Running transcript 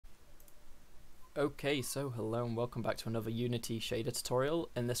Okay, so hello and welcome back to another Unity shader tutorial.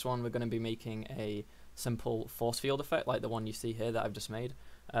 In this one we're going to be making a simple force field effect like the one you see here that I've just made.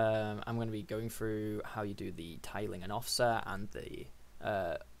 I'm going to be going through how you do the tiling and offset and the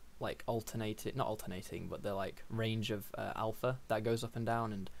not alternating, but the range of alpha that goes up and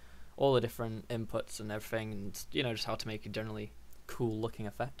down and all the different inputs and everything, and just how to make a generally cool looking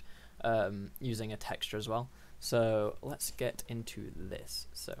effect using a texture as well. So let's get into this.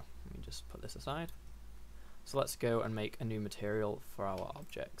 So let me just put this aside. So let's go and make a new material for our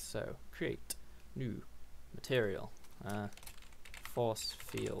object. So create new material, force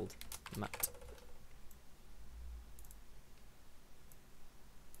field mat,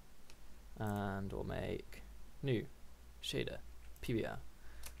 and we'll make new shader, PBR,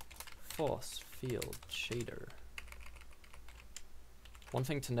 force field shader. One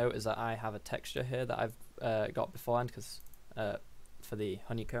thing to note is that I have a texture here that I've got beforehand because for the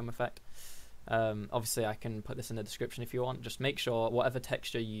honeycomb effect. Obviously I can put this in the description if you want. Just make sure whatever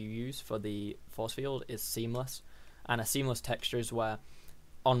texture you use for the force field is seamless, and a seamless texture is where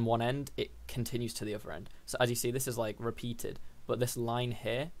on one end it continues to the other end. So as you see, this is like repeated, but this line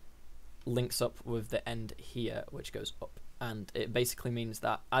here links up with the end here, which goes up, and it basically means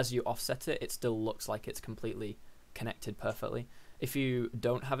that as you offset it, it still looks like it's completely connected perfectly. If you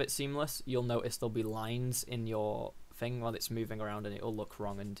don't have it seamless, you'll notice there'll be lines in your thing while it's moving around and it'll look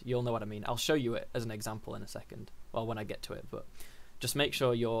wrong, and you'll know what I mean. I'll show you it as an example in a second, well, when I get to it, but just make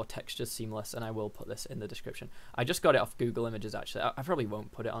sure your texture's seamless, and I will put this in the description. I just got it off Google Images actually. I probably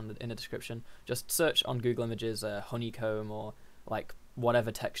won't put it in the description. Just search on Google Images honeycomb or like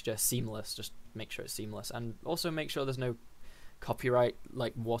whatever texture, seamless. Just make sure it's seamless, and also make sure there's no copyright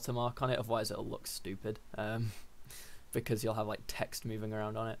watermark on it, otherwise it'll look stupid. Because you'll have text moving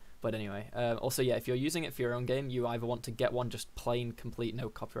around on it. But anyway, also yeah, if you're using it for your own game, you either want to get one just plain complete, no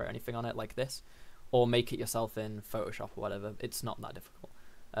copyright or anything on it like this, or make it yourself in Photoshop or whatever. It's not that difficult.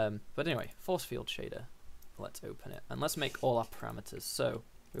 But anyway, force field shader. Let's open it and let's make all our parameters. So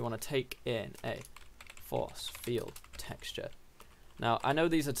we want to take in a force field texture. Now I know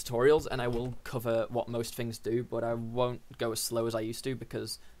these are tutorials and I will cover what most things do, but I won't go as slow as I used to,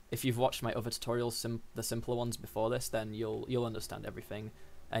 because if you've watched my other tutorials, the simpler ones before this, then you'll understand everything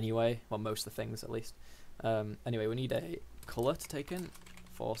anyway. Well, most of the things at least. Anyway, we need a color to take in,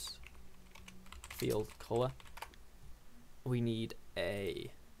 force field color. We need a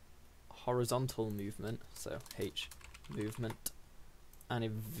horizontal movement, so H movement, and a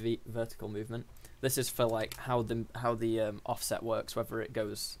vertical movement. This is for how the offset works, whether it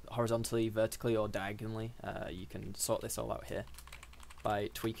goes horizontally, vertically, or diagonally. You can sort this all out here by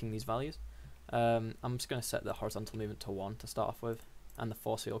tweaking these values. I'm just going to set the horizontal movement to 1 to start off with, and the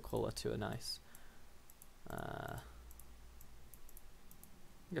force field color to a nice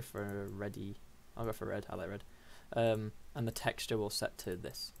go for ready. I'll go for red. I like red. And the texture we'll set to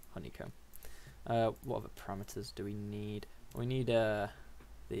this honeycomb. What other parameters do we need? We need the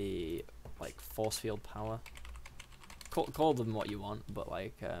force field power. Call them what you want, but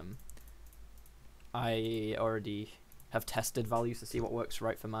I already have tested values to see what works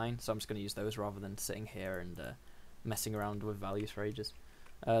right for mine, so I'm just going to use those rather than sitting here and messing around with values for ages.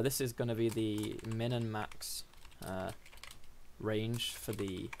 This is going to be the min and max range for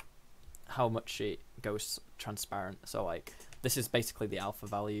how much it goes transparent. So this is basically the alpha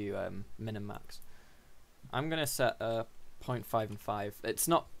value, min and max. I'm going to set 0.5 and 5.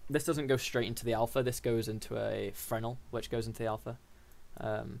 This doesn't go straight into the alpha, this goes into a Fresnel, which goes into the alpha.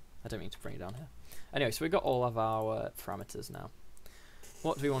 I don't mean to bring it down here. Anyway, so we've got all of our parameters now.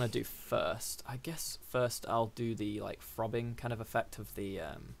 What do we want to do first? I guess first I'll do the throbbing kind of effect of the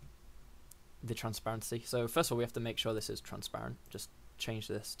transparency. So first of all, we have to make sure this is transparent. Just change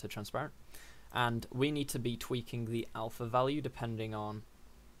this to transparent. And we need to be tweaking the alpha value depending on,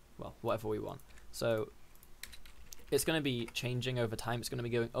 well, whatever we want. So it's going to be changing over time. It's going to be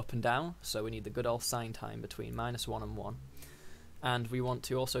going up and down. So we need the good old sine time between -1 and 1. And we want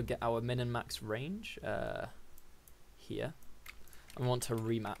to also get our min and max range here. And we want to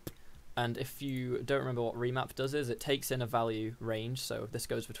remap. And if you don't remember what remap does, is it takes in a value range. So this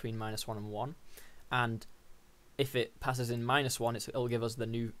goes between -1 and 1. And if it passes in -1, it'll give us the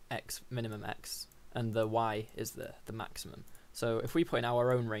new x, minimum x, and the y is the maximum. So if we put in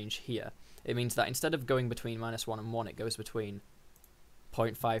our own range here, it means that instead of going between -1 and 1, it goes between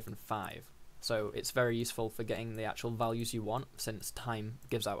 0.5 and 5. So it's very useful for getting the actual values you want, since time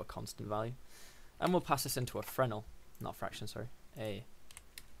gives out a constant value. And we'll pass this into a Fresnel, not fraction, sorry, a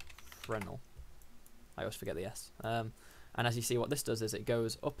Fresnel. I always forget the S. And as you see, what this does is it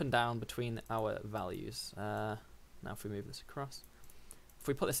goes up and down between our values. Now if we move this across, if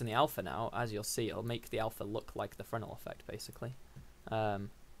we put this in the alpha now, as you'll see, it'll make the alpha look like the Fresnel effect, basically. So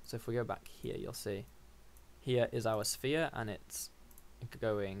if we go back here, you'll see here is our sphere, and it's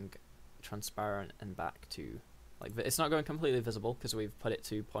going transparent and back to, like, it's not going completely visible because we've put it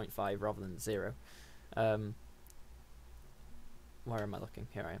to 0.5 rather than 0. Where am I looking?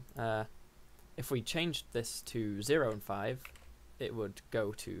 Here I am. If we changed this to 0 and 5, it would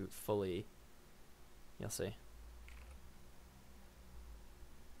go to fully, you'll see.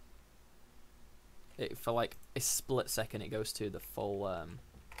 For like a split second, it goes to the full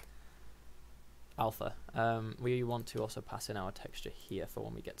alpha. We want to also pass in our texture here for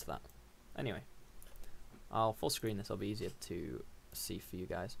when we get to that. Anyway, I'll full screen this, it'll be easier to see for you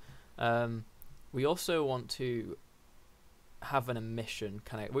guys. We also want to have an emission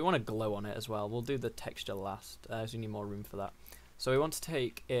kind of, we want to glow on it as well. We'll do the texture last, as we need more room for that. So we want to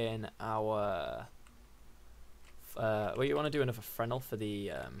take in our, we want to do another Fresnel for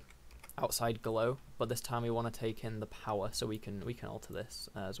the outside glow, but this time we want to take in the power, so we can alter this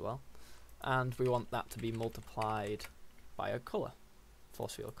as well, and we want that to be multiplied by a color,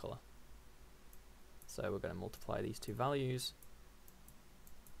 force field color. So we're going to multiply these two values,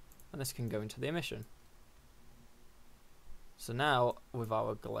 and this can go into the emission. So now with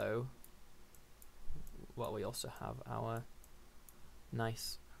our glow, well, we also have our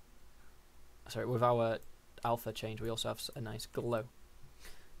nice, sorry, with our alpha change, we also have a nice glow.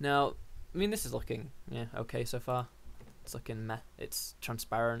 Now, I mean, this is looking, yeah, okay so far. It's looking meh. It's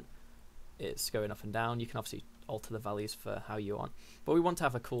transparent. It's going up and down. You can obviously alter the values for how you want. But we want to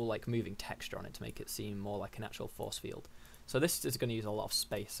have a cool, like, moving texture on it to make it seem more like an actual force field. So this is going to use a lot of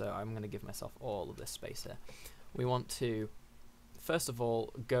space, so I'm going to give myself all of this space here. We want to, first of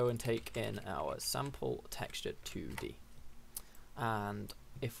all, go and take in our sample texture 2D. And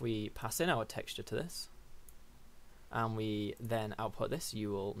if we pass in our texture to this, and we then output this, you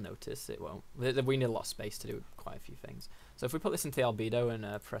will notice it won't. We need a lot of space to do quite a few things. So if we put this into the albedo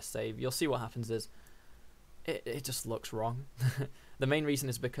and press save, you'll see what happens is it just looks wrong. The main reason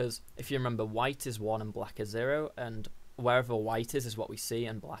is because, if you remember, white is 1 and black is 0, and wherever white is what we see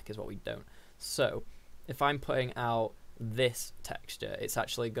and black is what we don't. So if I'm putting out this texture, it's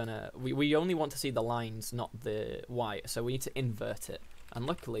actually gonna, we only want to see the lines, not the white, so we need to invert it. And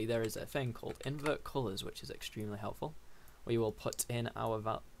luckily there is a thing called invert colors, which is extremely helpful. We will put in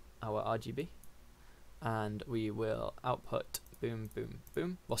our RGB, and we will output boom, boom,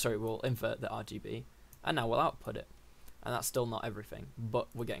 boom. Well, sorry, we'll invert the RGB, and now we'll output it. And that's still not everything, but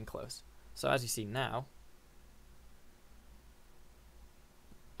we're getting close. So as you see now,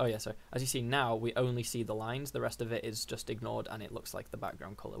 oh yeah, sorry. As you see now, we only see the lines. The rest of it is just ignored, and it looks like the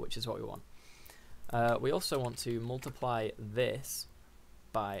background color, which is what we want. We also want to multiply this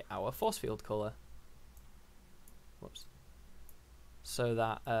by our force field color. Whoops. So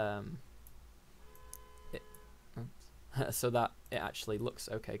that so that it actually looks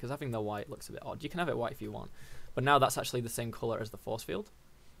okay, because having the white looks a bit odd. You can have it white if you want, but now that's actually the same color as the force field,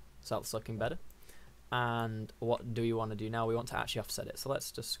 so that's looking better. And what do we want to do now? We want to actually offset it, so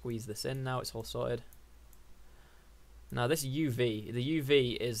let's just squeeze this in now. It's all sorted. Now this UV, the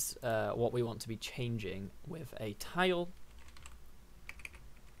UV is what we want to be changing with a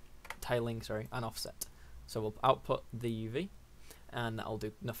tiling, sorry, and offset. So we'll output the UV, and that'll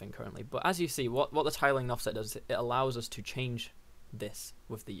do nothing currently. But as you see, what the tiling and offset does, it allows us to change this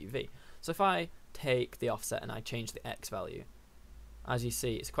with the UV. So if I take the offset and I change the X value, as you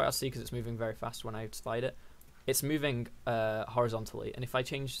see, it's quite hard to see because it's moving very fast when I slide it. It's moving horizontally, and if I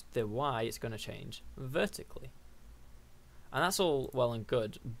change the Y, it's going to change vertically. And that's all well and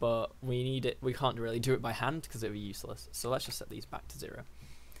good, but we need it. We can't really do it by hand because it would be useless. So let's just set these back to 0.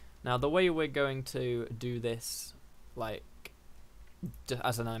 Now the way we're going to do this, like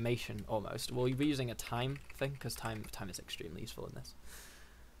as an animation almost, we'll be using a time thing, because time is extremely useful in this.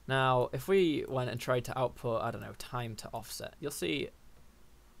 Now if we went and tried to output, I don't know, time to offset, you'll see,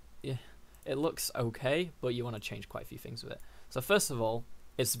 yeah, it looks okay, but you want to change quite a few things with it. So first of all,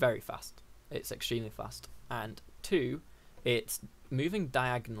 it's very fast. It's extremely fast. And 2, it's moving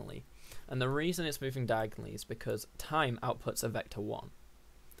diagonally. And the reason it's moving diagonally is because time outputs a vector 1.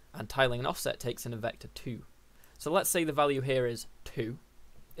 And tiling and offset takes in a vector 2. So let's say the value here is 2.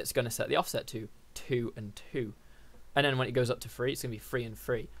 It's going to set the offset to 2 and 2. And then when it goes up to 3, it's going to be 3 and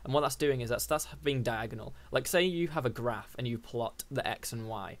 3. And what that's doing is that's being diagonal. Like say you have a graph and you plot the X and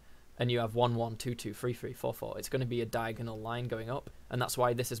Y, and you have 1, 1, 2, 2, 3, 3, 4, 4. It's going to be a diagonal line going up, and that's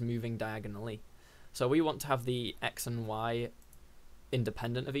why this is moving diagonally. So we want to have the X and Y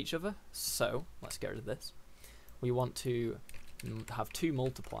independent of each other. So let's get rid of this. We want to have 2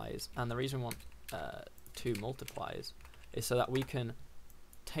 multipliers, and the reason we want 2 multipliers is so that we can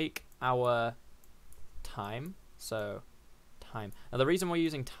take our time, so time. Now the reason we're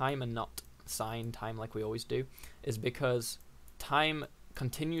using time and not sine time like we always do is because time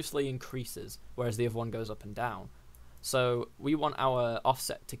continuously increases, whereas the other one goes up and down. So we want our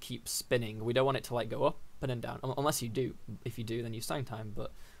offset to keep spinning. We don't want it to like go up and down, unless you do. If you do, then use sine time,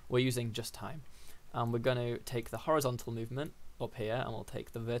 but we're using just time. And we're going to take the horizontal movement up here, and we'll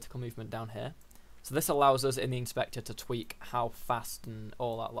take the vertical movement down here. So this allows us in the inspector to tweak how fast and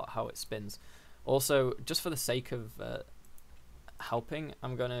all that lot, how it spins. Also, just for the sake of helping,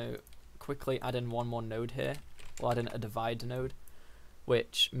 I'm going to quickly add in one more node here. We'll add in a divide node,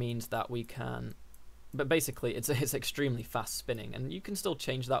 which means that we can, but basically it's extremely fast spinning, and you can still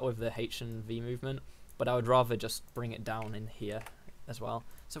change that with the H and V movement, but I would rather just bring it down in here as well.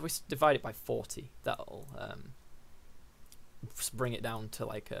 So if we divide it by 40, that'll bring it down to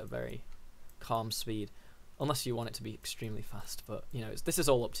like a very calm speed, unless you want it to be extremely fast. But you know, this is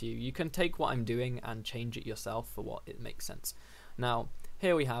all up to you. You can take what I'm doing and change it yourself for what it makes sense. Now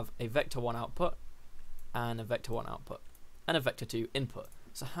here we have a vector 1 output and a vector 1 output and a vector 2 input.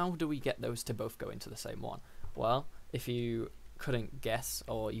 So how do we get those to both go into the same one? Well, if you couldn't guess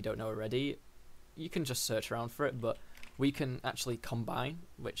or you don't know already, you can just search around for it, but we can actually combine,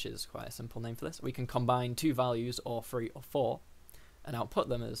 which is quite a simple name for this. We can combine two values, or 3 or 4, and output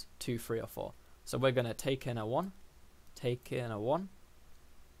them as 2, 3 or 4. So we're going to take in a 1, take in a 1,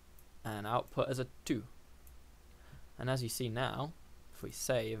 and output as a 2. And as you see now, if we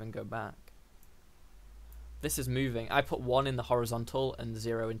save and go back, this is moving. I put 1 in the horizontal and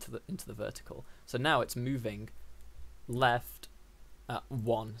 0 into the vertical. So now it's moving left at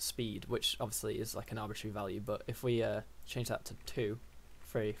 1 speed, which obviously is like an arbitrary value. But if we change that to 2,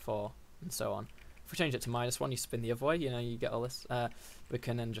 3, 4, and so on. If we change it to -1, you spin the other way. You know, you get all this. We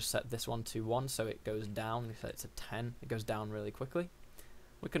can then just set this one to 1, so it goes down. We set it to 10. It goes down really quickly.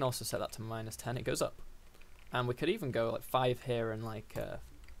 We can also set that to -10. It goes up. And we could even go like 5 here and like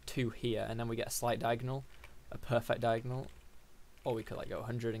 2 here, and then we get a slight diagonal, a perfect diagonal. Or we could like go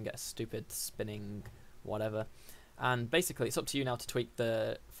 100 and get a stupid spinning whatever. And basically it's up to you now to tweak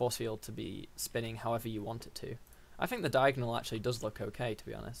the force field to be spinning however you want it to. I think the diagonal actually does look okay, to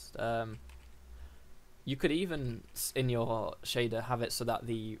be honest. You could even in your shader have it so that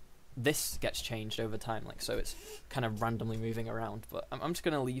this gets changed over time, like so it's kind of randomly moving around, but I'm just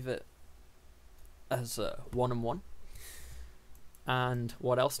going to leave it as 1 and 1. And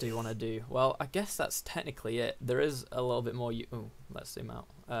what else do you want to do? Well, I guess that's technically it. There is a little bit more. Oh, let's zoom out.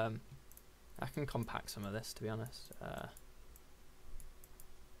 I can compact some of this, to be honest.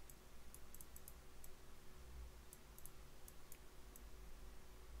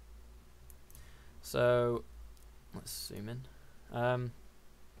 So let's zoom in.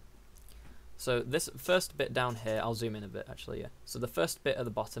 So this first bit down here, I'll zoom in a bit actually, yeah. So the first bit at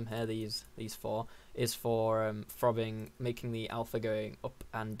the bottom here, these 4, is for making the alpha going up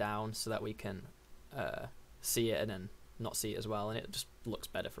and down so that we can see it and then not see it as well, and it just looks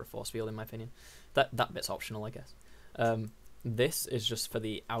better for a force field in my opinion. That bit's optional, I guess. This is just for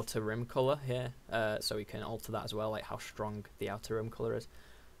the outer rim color here, so we can alter that as well, like how strong the outer rim color is.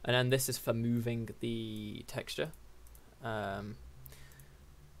 And then this is for moving the texture.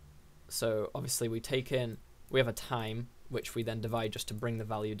 So obviously we have a time, which we then divide just to bring the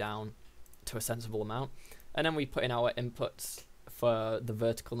value down to a sensible amount. And then we put in our inputs for the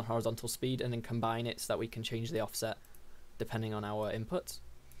vertical and horizontal speed, and then combine it so that we can change the offset depending on our inputs.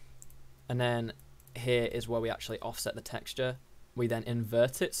 And then here is where we actually offset the texture. We then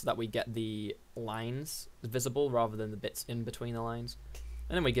invert it so that we get the lines visible rather than the bits in between the lines.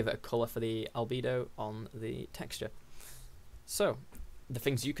 And then we give it a color for the albedo on the texture. So the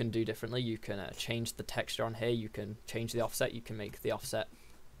things you can do differently, you can change the texture on here, you can change the offset, you can make the offset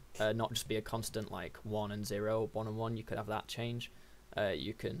not just be a constant like 1 and 0, 1 and 1, you could have that change.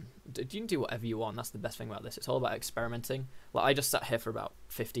 You can do whatever you want. That's the best thing about this. It's all about experimenting. Like I just sat here for about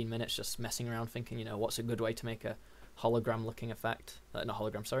 15 minutes just messing around thinking, you know, what's a good way to make a hologram looking effect, not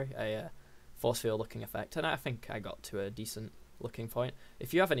hologram, sorry, a force field looking effect, and I think I got to a decent looking point.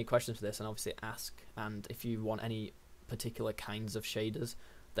 If you have any questions for this, and obviously ask, and if you want any particular kinds of shaders,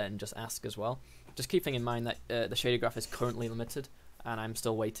 then just ask as well. Just keeping in mind that the shader graph is currently limited, and I'm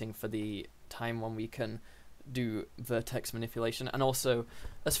still waiting for the time when we can do vertex manipulation. And also,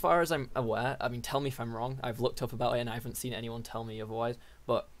 as far as I'm aware, I mean, tell me if I'm wrong, I've looked up about it and I haven't seen anyone tell me otherwise,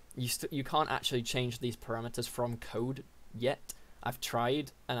 but you can't actually change these parameters from code yet. I've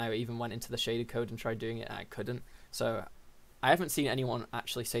tried, and I even went into the shader code and tried doing it, and I couldn't. So I haven't seen anyone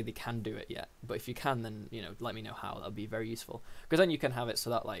actually say they can do it yet, but if you can, then, you know, let me know how. That would be very useful, because then you can have it so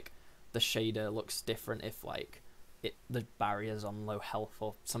that like the shader looks different if like the barriers on low health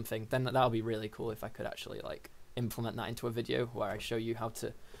or something, then that would be really cool if I could actually like implement that into a video where I show you how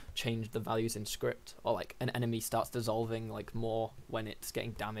to change the values in script, or like an enemy starts dissolving like more when it's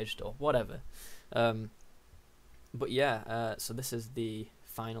getting damaged or whatever. But yeah, so this is the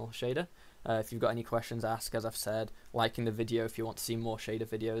final shader. If you've got any questions, ask. As I've said, liking the video if you want to see more shader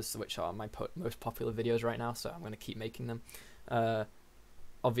videos, which are my most popular videos right now, so I'm going to keep making them.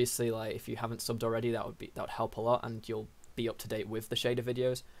 Obviously, like if you haven't subbed already, that would help a lot, and you'll be up to date with the shader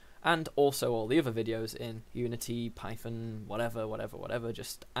videos, and also all the other videos in Unity, Python, whatever.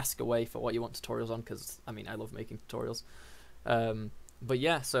 Just ask away for what you want tutorials on, because I mean I love making tutorials. But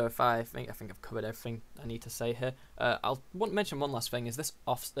yeah, so if I think I've covered everything I need to say here. I'll mention one last thing: is this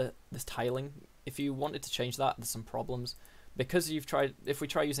this tiling. If you wanted to change that, there's some problems, because if we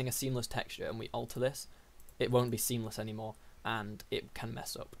try using a seamless texture and we alter this, it won't be seamless anymore, and it can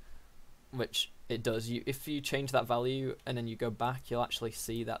mess up, which it does. If you change that value and then you go back, you'll actually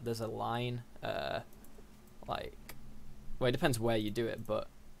see that there's a line, like, well, it depends where you do it, but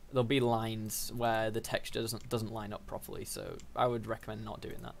there'll be lines where the texture doesn't line up properly, so I would recommend not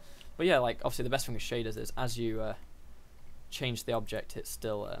doing that. But yeah, like obviously the best thing with shaders is as you change the object, it's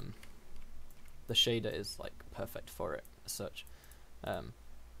still the shader is like perfect for it as such. Let's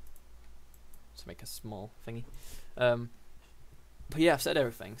make a small thingy. But yeah, I've said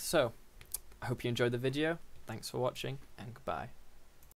everything, so I hope you enjoyed the video. Thanks for watching, and goodbye.